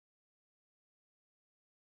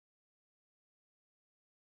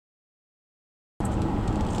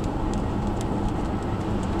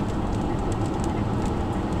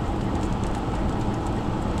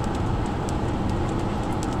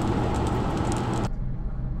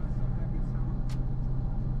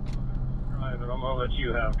let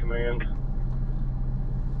you have command.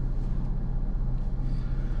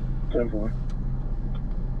 10-4.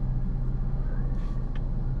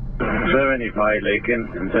 75 Lakin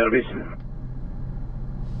in service.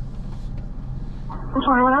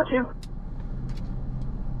 2102.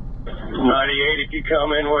 98, if you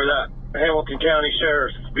come in where that Hamilton County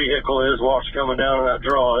Sheriff's vehicle is, watch coming down on that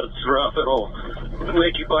draw. It's rough, it'll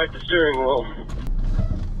make you bite the steering wheel.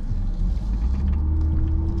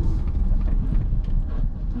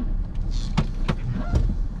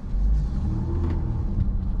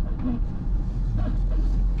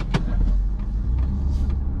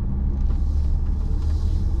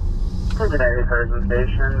 Cincinnati Fires and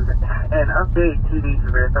Stations, an update to the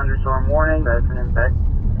severe thunderstorm warning that's in effect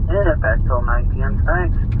till 9 p.m.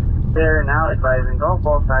 tonight. They're now advising golf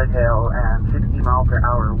ball side hail and 60 mile per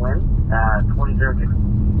hour wind at 20:02.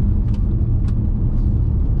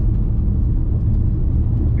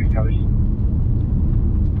 Copy.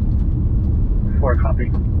 4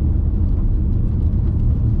 copy.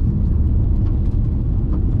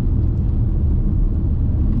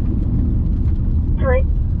 Three.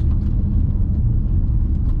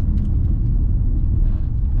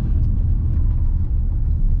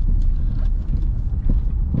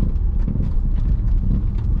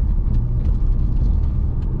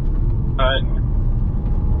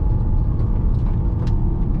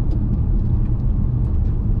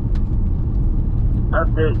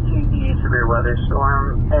 Update to the severe weather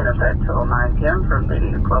storm in effect till 9 p.m. from the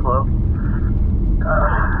Pueblo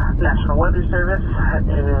National Weather Service.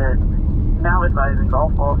 It now advising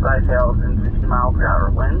golf ball size hails and 60 mile per hour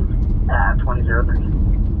winds at 20:03.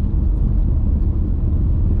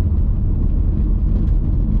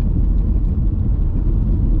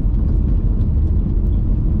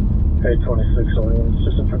 Hey, 26 Orleans,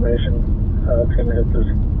 just information. It's going to hit this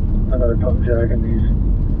another pump jack in these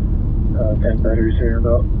tank batteries here in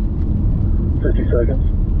about 50 seconds.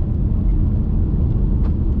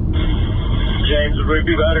 James, would we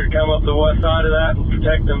be better to come up the west side of that and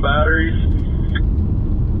protect them batteries?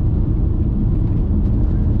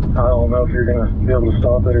 I don't know if you're going to be able to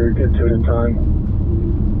stop it or get to it in time.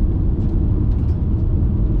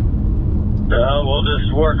 We'll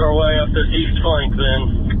just work our way up this east flank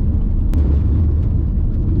then.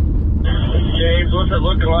 James, what's it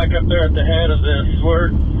looking like up there at the head of this?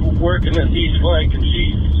 We're working this east flank and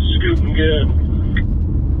she's scooting good.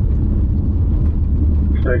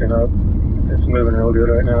 It's picking up. It's moving real good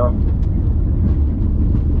right now.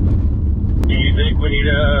 Do you think we need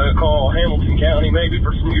to call Hamilton County maybe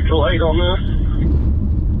for some mutual aid on this?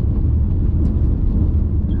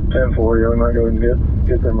 10-4, yeah, we might go ahead and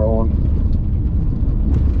get them rolling.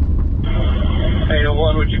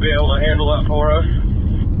 801, would you be able to handle that for us?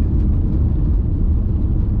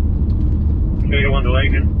 801 to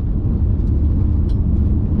Lakin.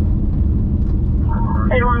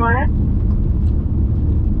 801, go ahead.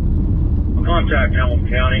 Contact Hamilton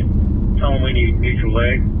County. Tell them we need mutual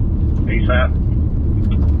aid. ASAP.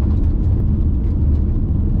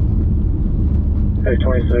 Hey,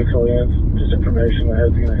 26 Orleans. Just information. The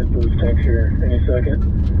head's going to hit those tanks here any second.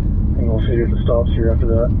 And we'll see if it stops here after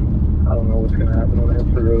that. I don't know what's going to happen when it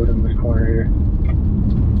hits the road in this corner here.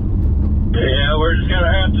 Yeah, we're just going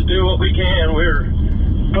to have to do what we can. We're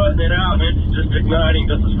putting it out and it's just igniting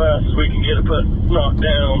just as fast as we can get it knocked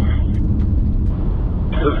down.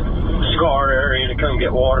 The scar area to come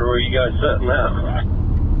get water. Where you guys setting that?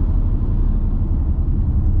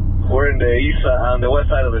 We're in the east on the west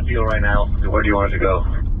side of the field right now. Where do you want us to go?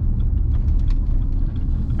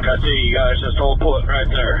 I see you guys just hold put right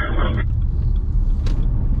there.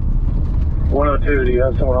 102, do you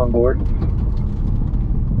have someone on board?